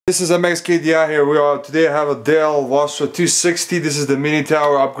This is MXKDI here. Today I have a Dell Vostro 260. This is the mini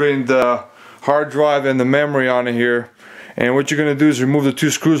tower, upgrading the hard drive and the memory on it here. And what you're going to do is remove the two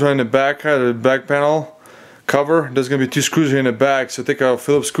screws right in the back, the back panel cover. There's going to be two screws here in the back, so take a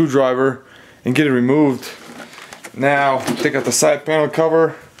Phillips screwdriver and get it removed. Now take out the side panel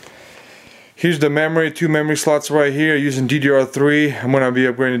cover. Here's the memory, two memory slots right here using DDR3. I'm going to be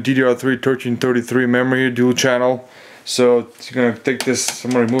upgrading to DDR3 1333 memory, dual channel. So you're going to take this,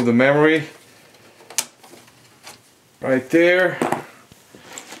 I'm going to remove the memory right there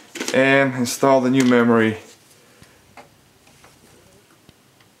and install the new memory.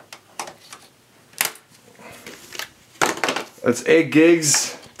 It's 8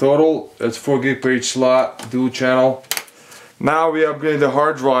 gigs total, it's 4 gig per each slot, dual channel. Now we upgrade the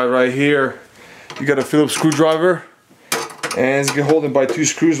hard drive right here. You got a Phillips screwdriver and it's holding by two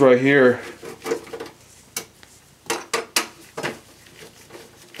screws right here.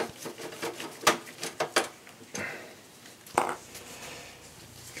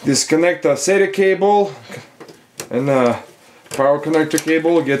 Disconnect the SATA cable and the power connector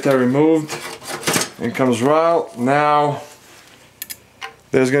cable, get that removed. It comes out. Now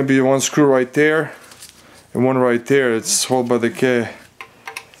there's going to be one screw right there and one right there. It's held by the K.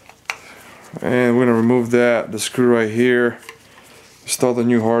 And we're going to remove that, the screw right here. Install the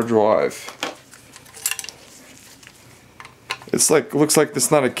new hard drive. It's like, looks like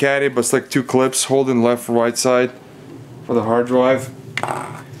it's not a caddy, but it's like two clips holding left and right side for the hard drive.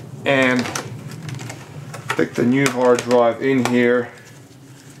 And stick the new hard drive in here.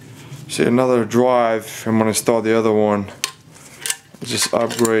 See, another drive. I'm going to install the other one. Just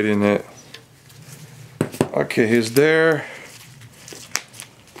upgrading it. Okay, here's there.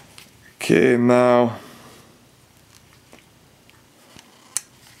 Okay, now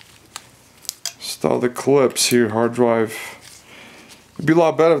install the clips here. Hard drive. It'd be a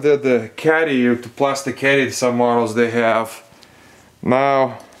lot better if they had the caddy, the plastic caddy. Some models they have.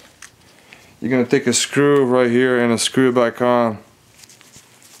 Now you're going to take a screw right here and screw it back on.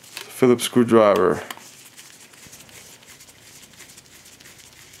 Phillips screwdriver.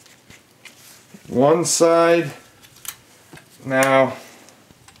 One side. Now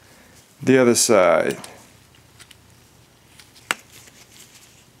the other side.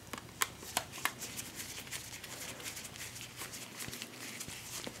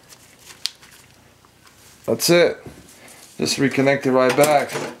 That's it. Just reconnect it right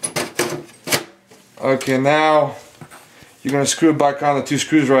back. Okay, now you're going to screw it back on the two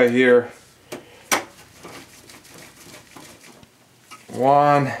screws right here.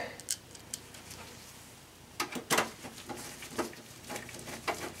 One.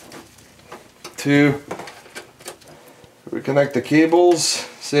 Two. Reconnect the cables.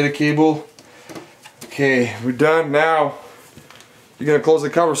 SATA cable. Okay, we're done. Now you're going to close the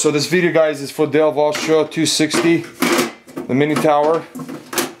cover. So this video, guys, is for Dell Vostro 260, the mini tower.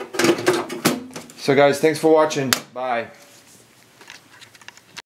 So guys, thanks for watching. Bye.